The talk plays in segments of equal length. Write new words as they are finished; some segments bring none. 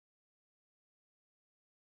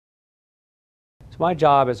my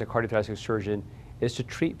job as a cardiothoracic surgeon is to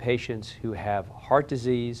treat patients who have heart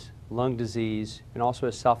disease, lung disease, and also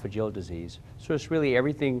esophageal disease. So it's really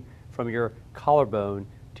everything from your collarbone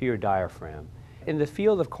to your diaphragm. In the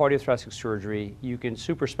field of cardiothoracic surgery, you can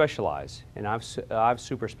super specialize, and I've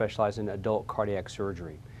super specialized in adult cardiac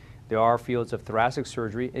surgery. There are fields of thoracic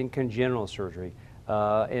surgery and congenital surgery,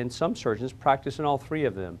 and some surgeons practice in all three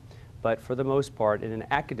of them. But for the most part, in an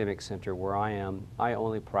academic center where I am, I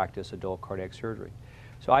only practice adult cardiac surgery.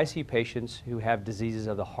 So I see patients who have diseases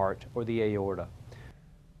of the heart or the aorta.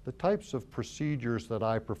 The types of procedures that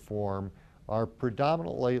I perform are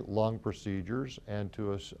predominantly lung procedures and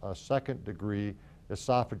to a second degree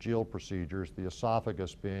esophageal procedures, the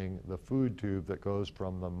esophagus being the food tube that goes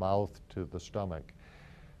from the mouth to the stomach.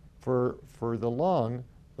 For the lung,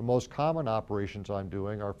 the most common operations I'm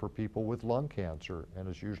doing are for people with lung cancer, and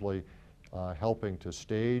is usually helping to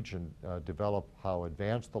stage and develop how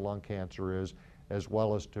advanced the lung cancer is, as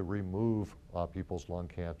well as to remove people's lung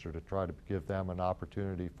cancer to try to give them an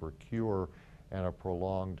opportunity for cure and a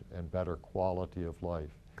prolonged and better quality of life.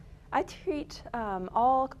 I treat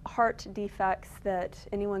all heart defects that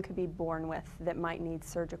anyone could be born with that might need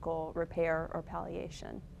surgical repair or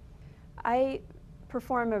palliation. I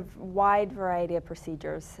perform a wide variety of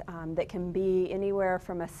procedures that can be anywhere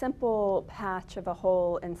from a simple patch of a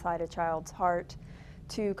hole inside a child's heart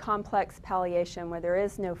to complex palliation where there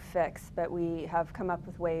is no fix, but we have come up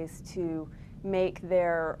with ways to make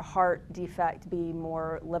their heart defect be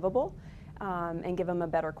more livable and give them a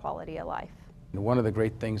better quality of life. One of the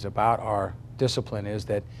great things about our discipline is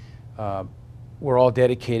that we're all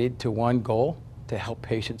dedicated to one goal: to help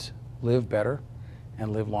patients live better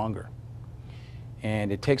and live longer.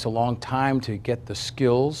 And it takes a long time to get the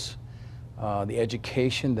skills, the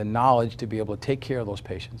education, the knowledge to be able to take care of those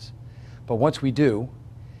patients. But once we do,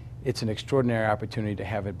 it's an extraordinary opportunity to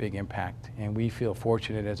have a big impact. And we feel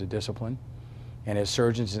fortunate as a discipline and as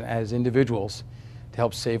surgeons and as individuals to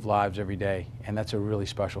help save lives every day. And that's a really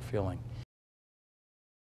special feeling.